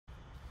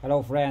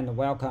Hello friend,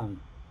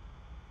 welcome.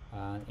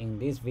 In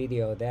this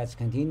video, let's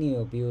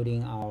continue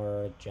building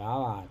our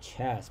Java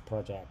chess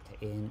project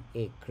in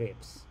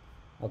Eclipse.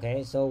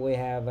 Okay, so we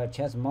have a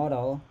chess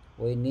model.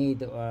 We need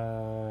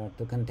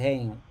to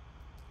contain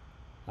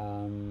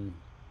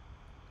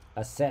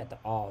a set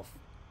of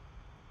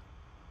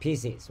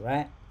pieces,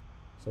 right?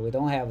 So we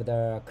don't have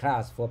the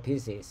class for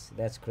pieces.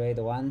 Let's create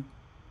one.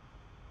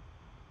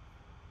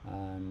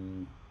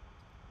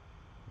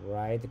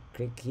 Right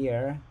click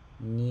here,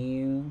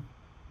 new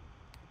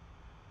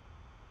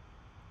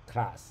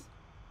class.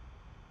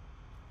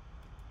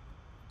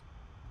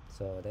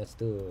 So let's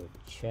do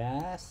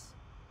chess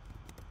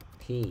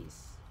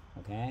piece.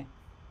 Okay,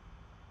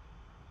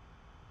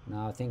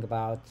 now think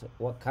about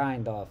what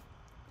kind of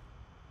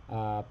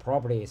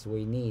properties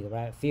we need,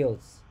 right?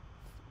 Fields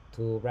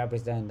to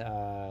represent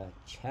a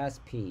chess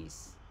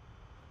piece.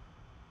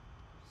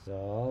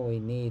 So we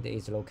need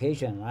its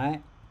location,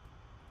 right?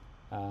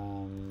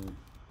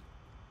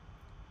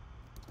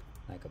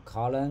 Like a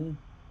column.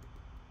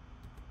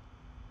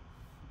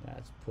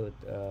 Let's put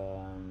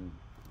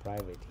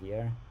private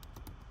here,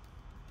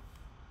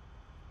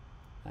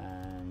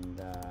 and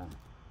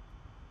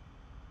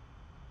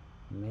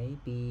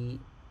maybe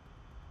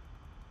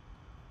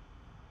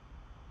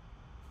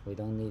we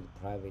don't need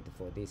private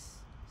for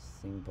this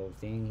simple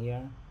thing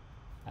here,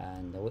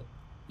 and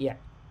yeah,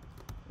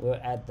 we'll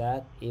add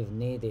that if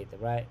needed,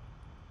 right?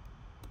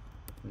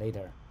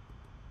 Later.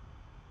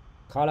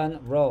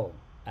 Column, row,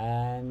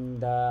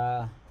 and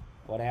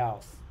what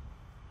else?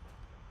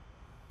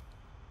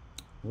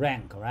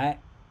 Rank, right?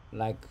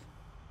 Like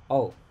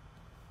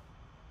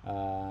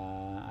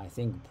I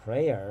think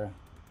prayer.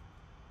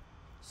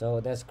 So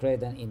let's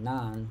create an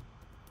enum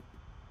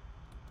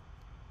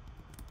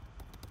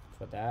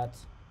for that.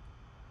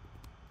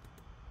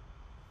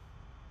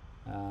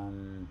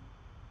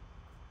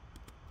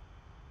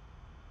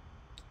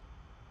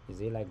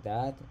 Is it like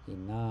that?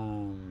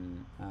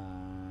 Enum.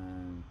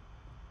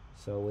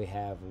 So we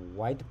have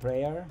white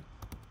prayer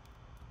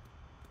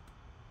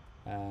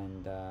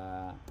and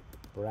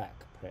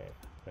black prayer.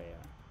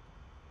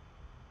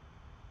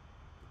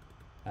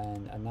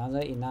 And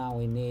another enum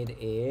we need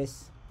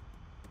is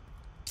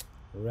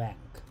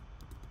rank,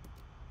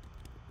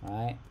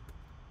 right?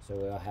 So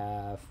we'll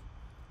have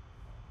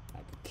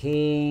like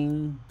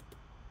king,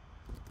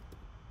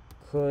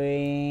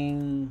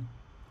 queen,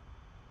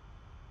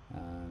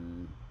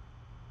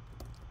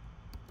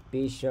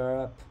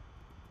 bishop,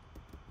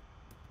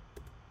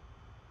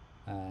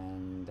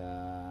 and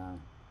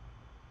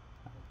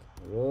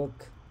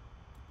rook,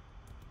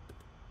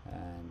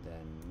 and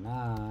a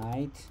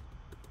knight,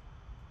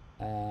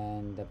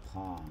 and the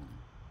pawn.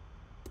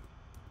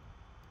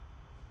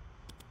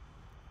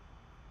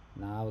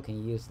 Now we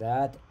can use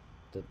that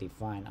to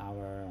define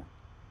our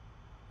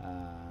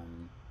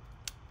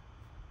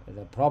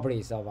the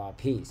properties of our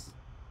piece.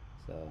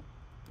 So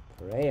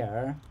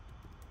prayer,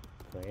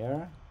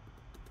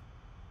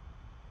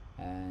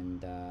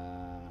 and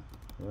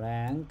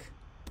rank,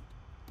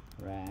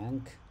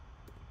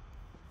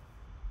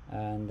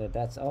 and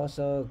that's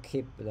also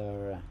keep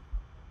the.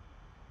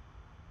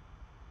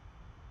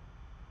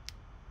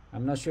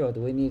 I'm not sure.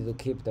 Do we need to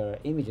keep the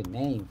image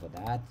name for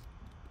that?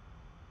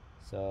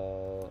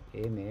 So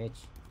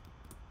image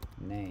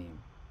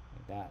name,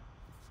 like that.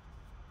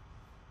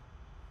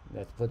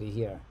 Let's put it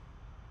here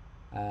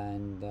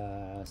and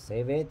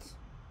save it.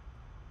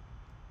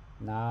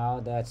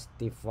 Now let's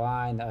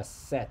define a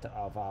set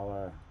of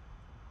our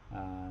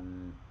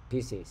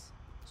pieces.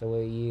 So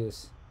we'll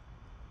use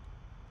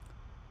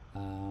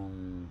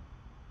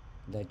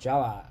the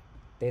Java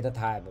data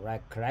type,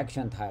 right?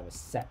 Collection type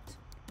set.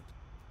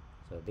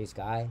 So this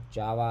guy,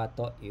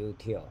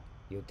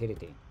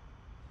 java.utility.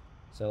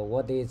 So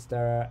what is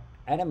the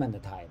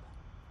element type?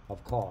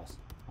 Of course,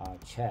 our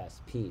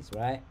chess piece,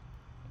 right?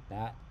 Like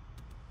that.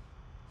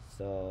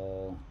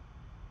 So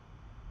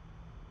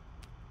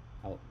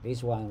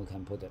this one we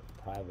can put it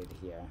private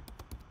here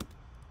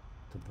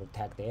to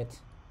protect it.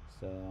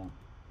 So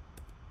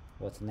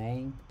what's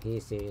name?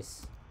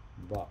 Pieces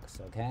box,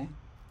 okay?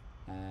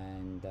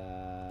 And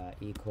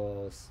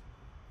equals.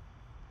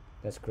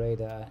 Let's create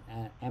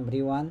an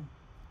empty one.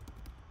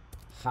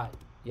 Height.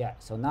 Yeah.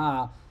 So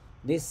now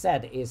this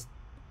set is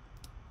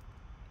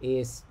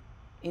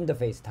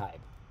interface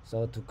type.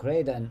 So to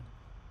create a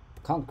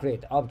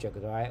concrete object,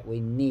 right? We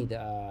need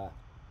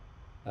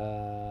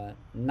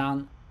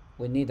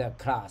we need a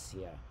class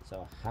here.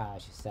 So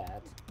hash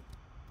set.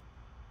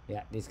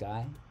 Yeah, this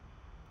guy.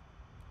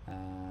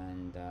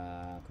 And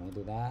can we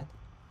do that?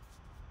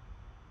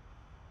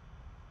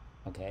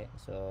 Okay,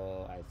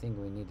 so I think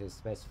we need to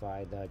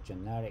specify the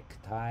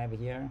generic type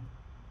here.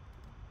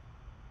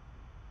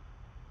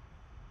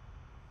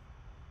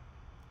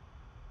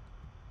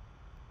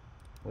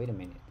 Wait a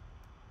minute.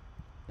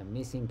 The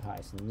missing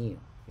part is new.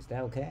 Is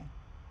that okay?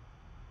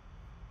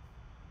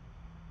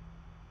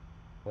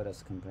 What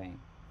does complain?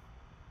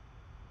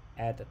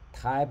 Add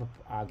type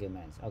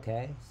arguments.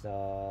 Okay,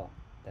 so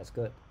that's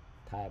good.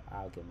 Type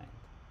argument.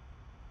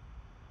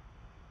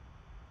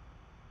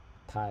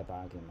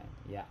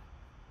 Yeah.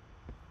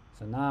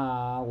 So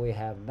now we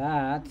have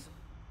that.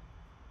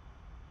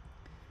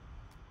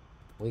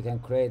 We can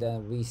create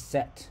a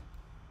reset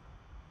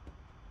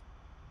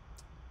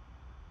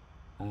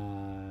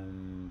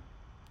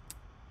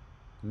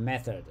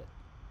method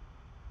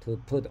to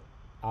put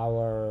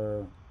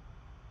our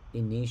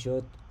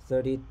initial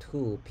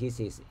 32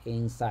 pieces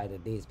inside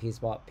this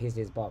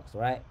pieces box,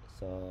 right?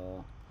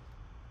 So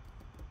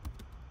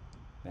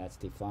let's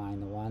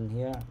define one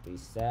here,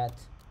 reset.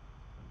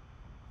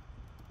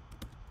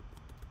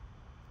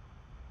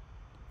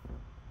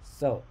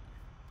 So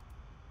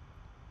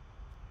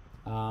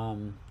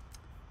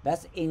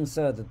let's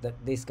insert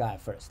this guy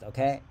first,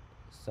 okay?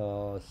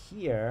 So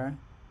here,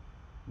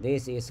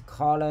 this is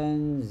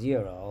column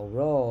 0,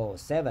 row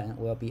 7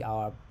 will be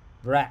our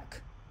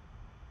black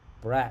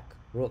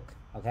rook,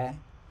 okay?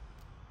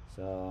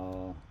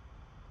 So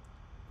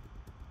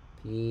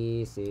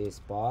pieces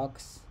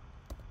box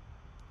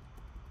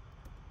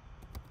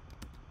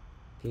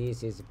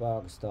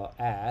to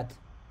add,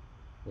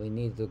 we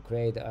need to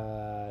create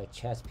a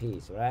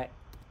ChessPiece, right?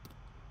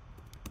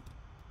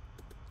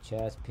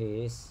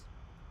 ChessPiece,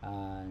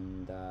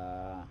 and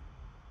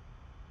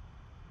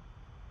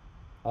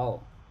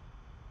oh,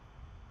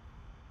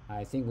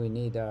 I think we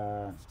need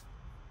a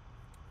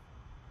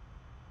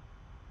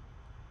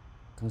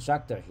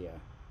constructor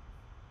here.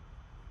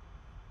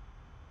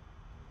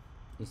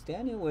 Is there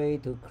any way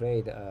to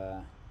create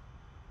a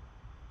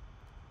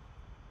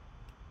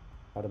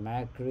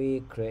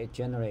automatically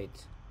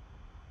generate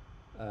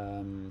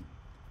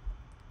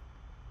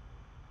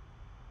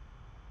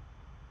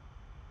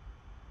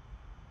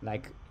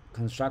like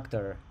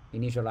constructor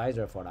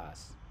initializer for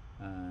us?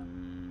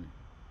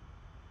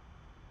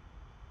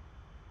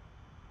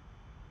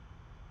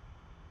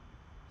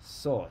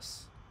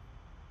 Source,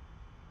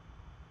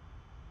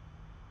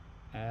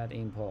 add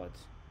import,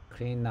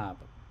 clean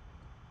up,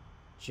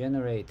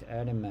 generate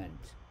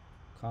element,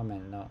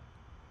 comment, no,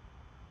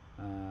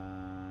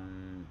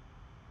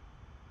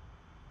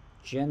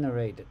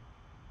 generate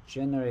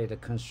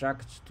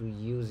construct to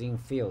using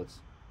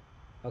fields.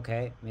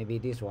 Okay, maybe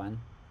this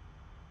one.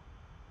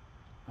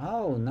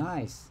 Oh,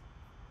 nice.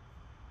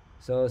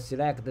 So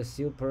select the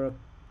super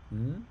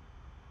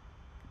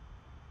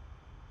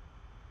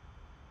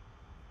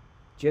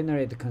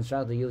generate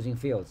construct using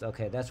fields.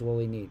 Okay, that's what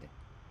we need.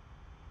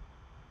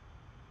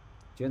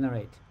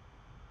 Generate.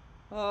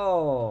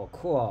 Oh,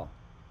 cool.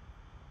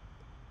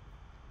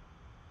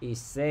 It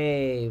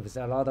saves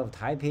a lot of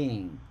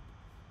typing.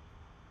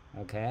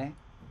 Okay,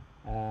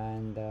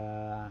 and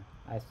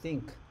I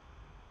think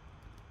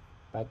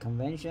by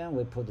convention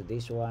we put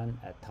this one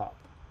at top,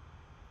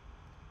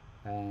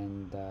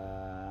 and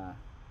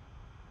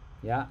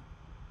yeah,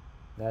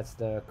 that's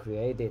the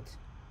created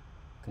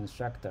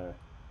constructor.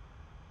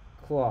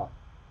 Cool.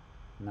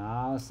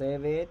 Now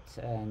save it,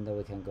 and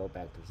we can go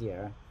back to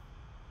here.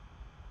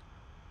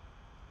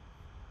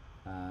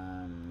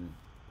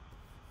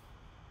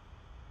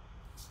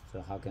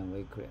 So how can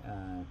we create?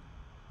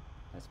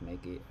 Let's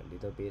make it a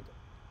little bit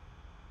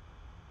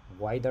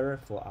wider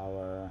for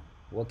our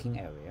working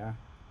area.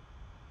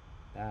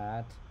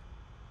 That.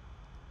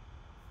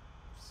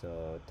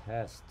 So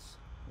tests,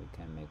 we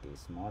can make it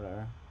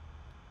smaller.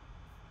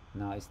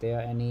 Now, is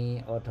there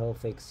any auto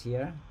fix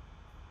here?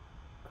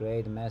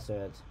 Create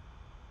method.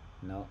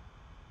 No.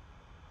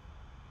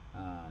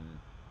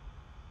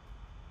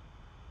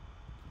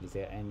 Is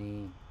there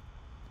any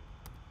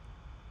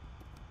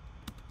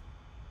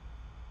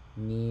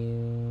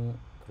new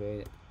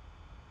create?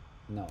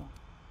 No.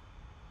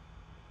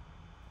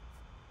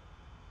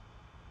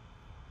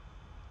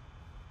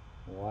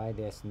 Why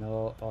there's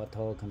no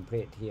auto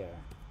complete here?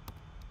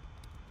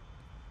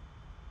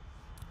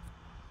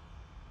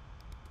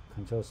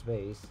 Control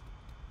space,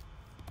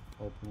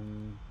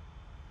 open.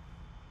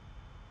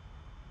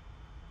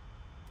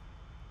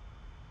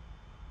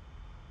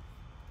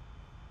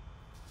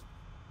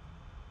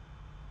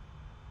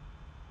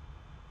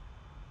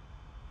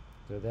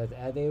 So that's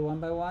added one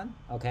by one.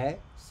 Okay,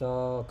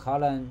 so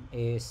column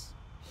is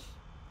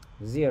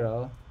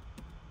 0.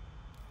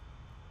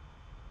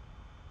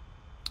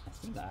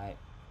 I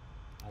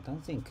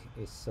don't think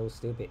it's so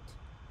stupid.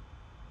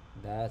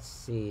 Let's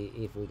see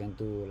if we can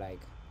do like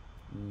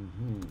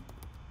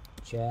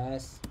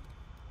chess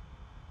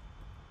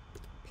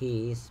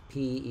piece,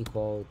 p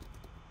equal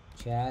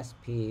chess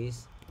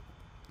piece.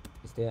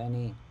 Is there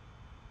any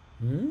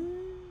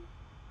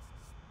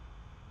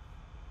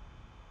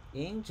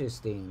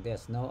interesting?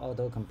 There's no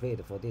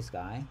autocomplete for this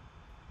guy.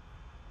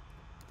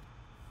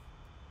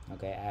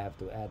 Okay, I have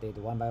to add it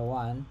one by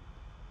one.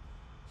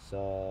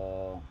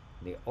 So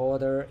the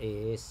order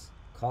is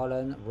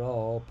column,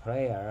 row,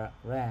 player,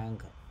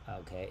 rank.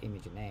 Okay,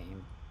 image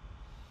name.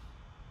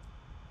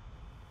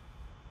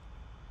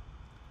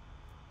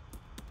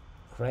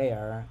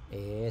 Player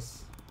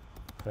is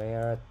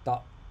player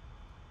dot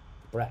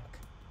break,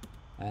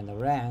 and the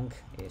rank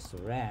is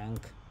rank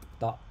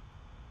dot.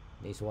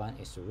 This one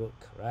is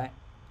rook, right?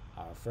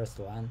 Our first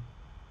one,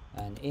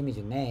 and image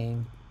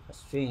name a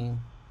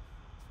string.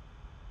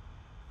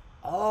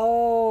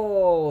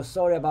 Oh,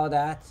 sorry about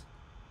that.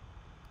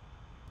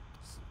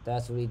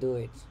 let's redo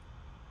it.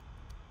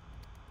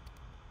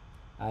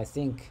 I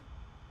think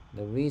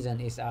the reason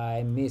is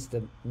I missed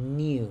the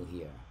new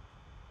here.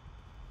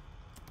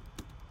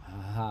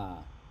 Aha.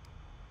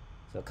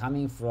 So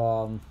coming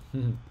from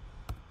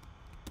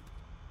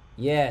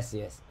yes.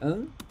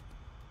 Can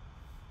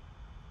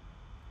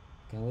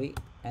we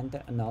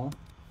enter? No.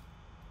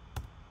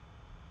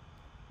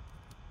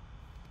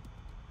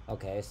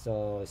 Okay,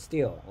 so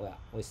still, well,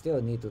 we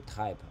still need to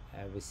type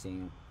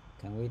everything.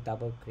 Can we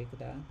double click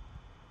that?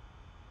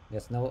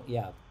 There's no,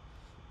 yeah,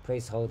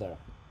 placeholder.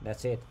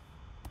 That's it.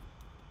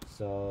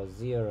 So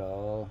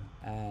 0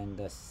 and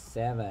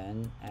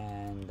 7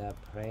 and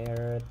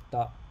player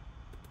dot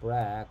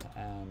break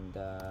and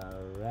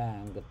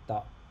rank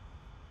dot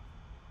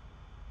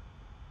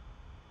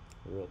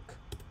rook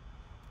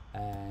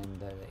and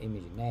the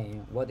image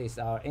name. What is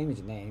our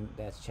image name?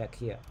 Let's check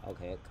here.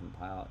 Okay,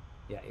 compile.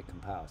 Yeah, it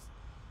compiles.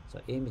 So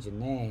image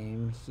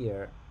name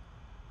here.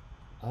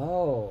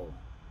 Oh,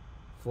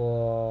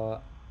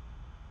 for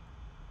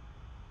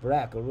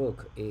black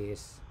rook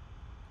is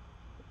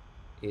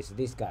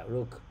this guy,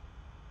 rook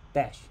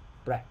dash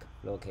black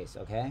lowercase.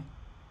 Okay,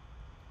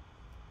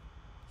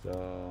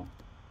 so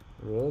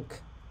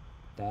rook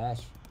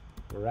dash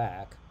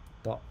black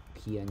dot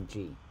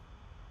png,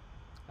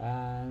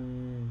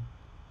 and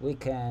we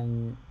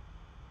can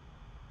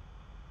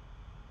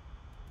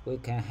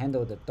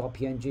handle the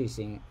 .png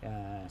thing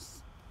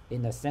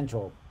in the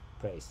central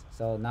place.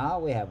 So now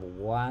we have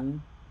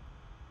one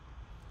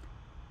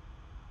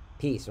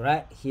piece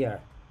right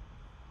here,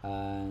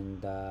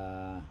 and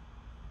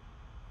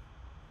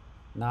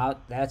now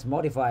let's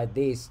modify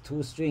this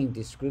toString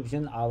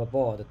description our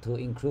board to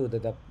include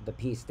the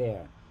piece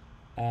there,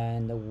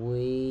 and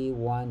we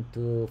want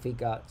to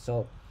figure out,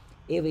 so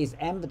if it's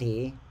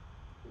empty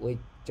we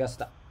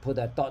just put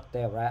a dot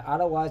there, right?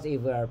 Otherwise,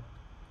 if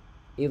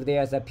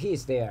there's a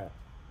piece there,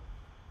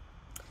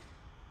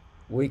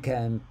 we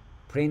can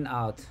print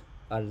out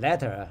a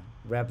letter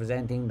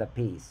representing the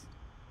piece.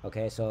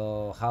 Okay,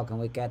 so how can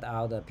we get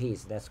out the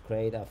piece? Let's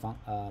create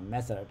a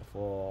method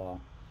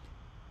for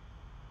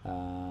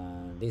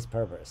this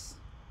purpose.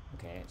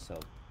 Okay, so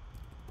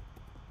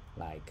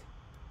like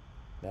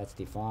let's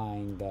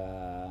define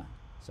the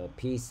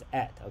piece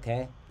at.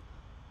 Okay,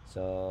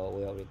 so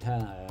we'll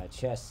return a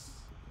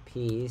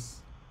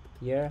ChessPiece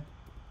here,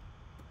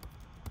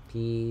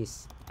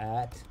 piece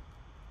at,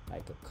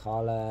 like a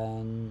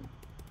colon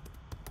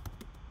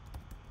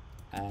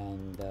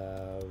and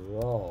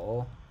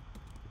row.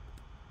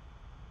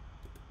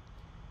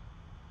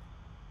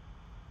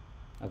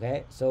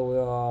 Okay, so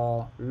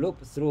we'll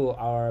loop through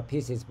our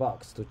pieces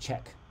box to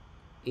check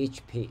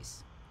each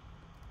piece.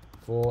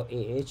 For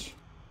each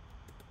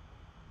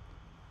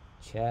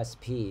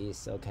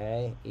ChessPiece,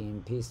 okay,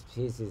 in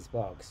pieces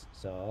box.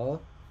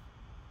 So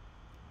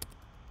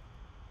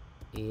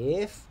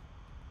if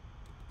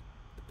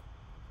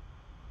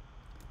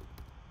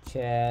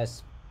ChessPiece,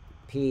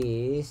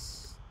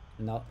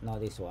 no, not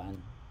this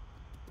one,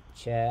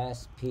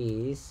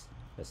 ChessPiece,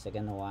 the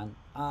second one,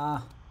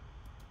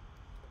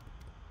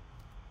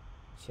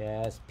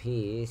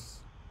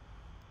 ChessPiece,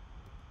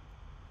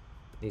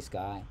 this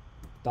guy,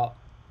 dot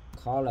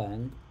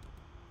colon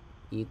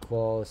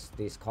equals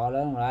this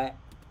colon, right?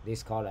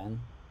 This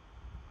colon,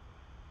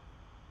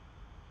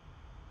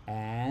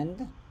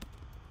 and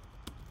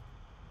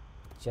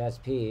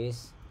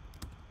ChessPiece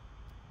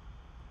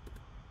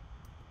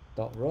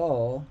dot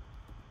row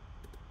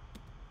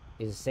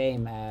is the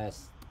same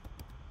as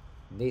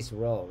this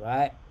row,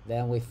 right?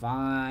 Then we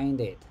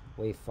find it,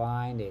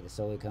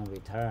 so we can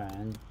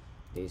return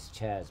this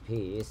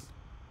ChessPiece.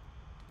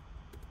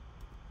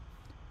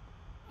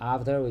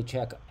 After we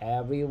check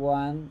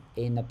everyone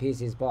in the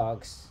pieces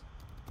box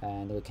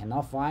and we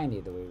cannot find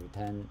it, we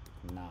return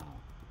now,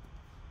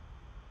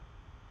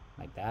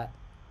 like that.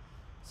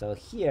 So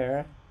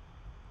here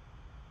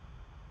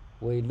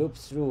we loop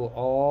through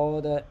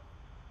all the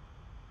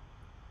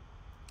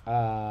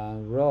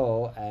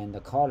row and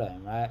the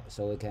column, right?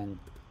 So we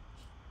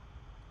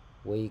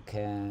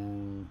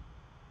can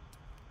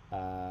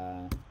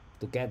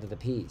to get the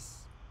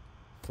piece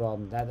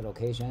from that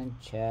location,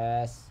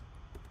 ChessPiece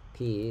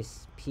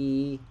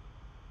p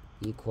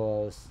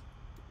equals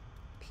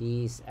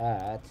piece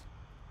at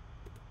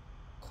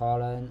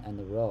colon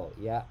and row.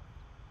 Yeah,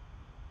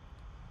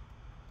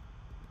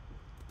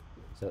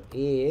 so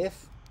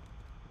if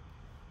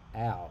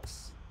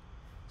else,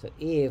 so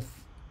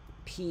if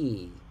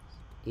p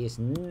is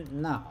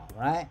null,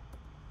 right,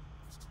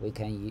 we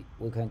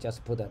can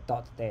just put a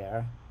dot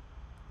there,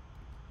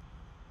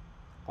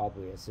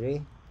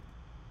 obviously,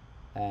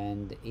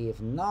 and if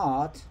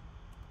not,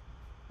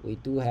 we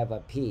do have a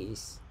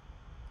piece.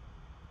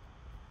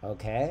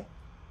 Okay,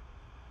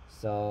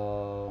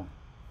 so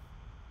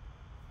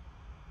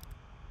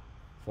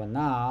for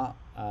now,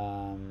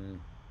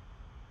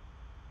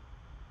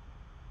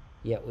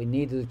 yeah, we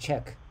need to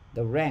check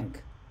the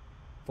rank.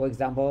 For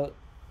example,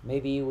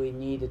 maybe we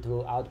need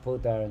to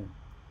output the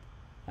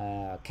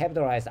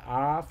capitalized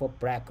R for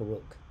black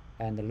rook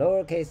and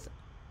lowercase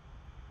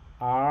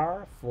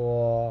r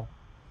for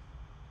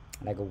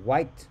like a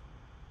white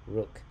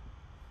rook.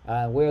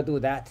 We'll do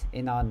that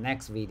in our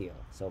next video.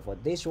 So for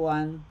this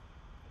one,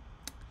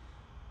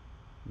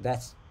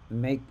 let's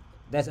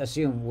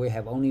assume we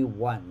have only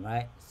one,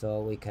 right?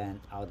 So we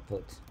can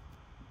output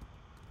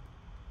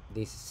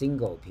this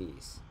single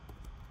piece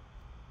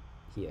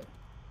here.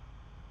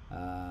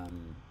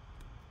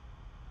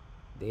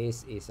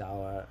 This is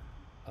our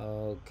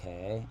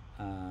okay,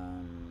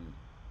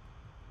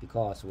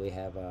 because we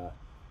have a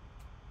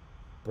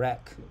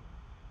black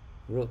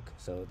rook,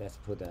 so let's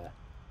put a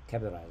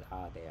capitalized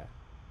R there.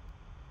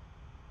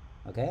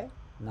 Okay,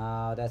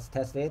 now let's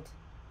test it.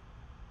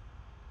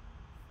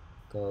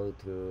 Go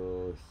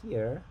to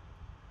here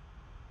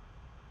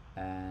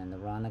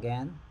and run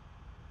again.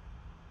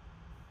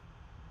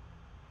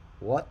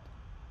 What?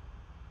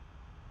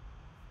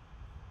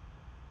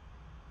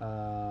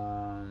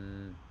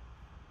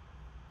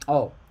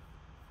 Oh,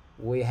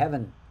 we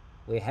haven't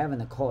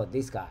called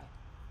this guy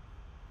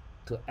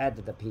to add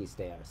the piece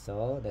there,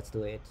 so let's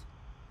do it.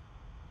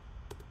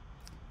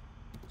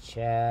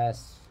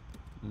 Chess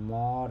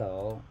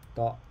model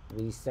dot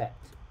reset.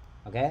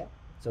 Okay,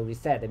 so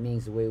reset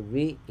means we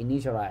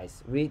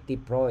reinitialize,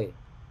 redeploy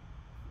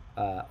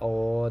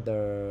all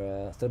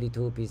the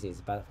 32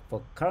 pieces, but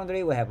for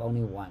currently we have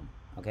only one.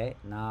 Okay,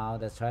 now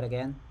let's try it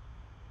again.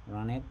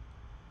 Run it.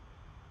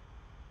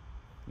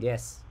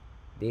 Yes,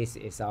 this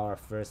is our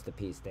first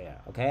piece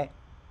there. Okay,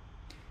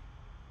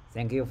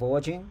 thank you for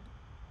watching.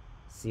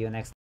 See you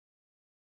next time.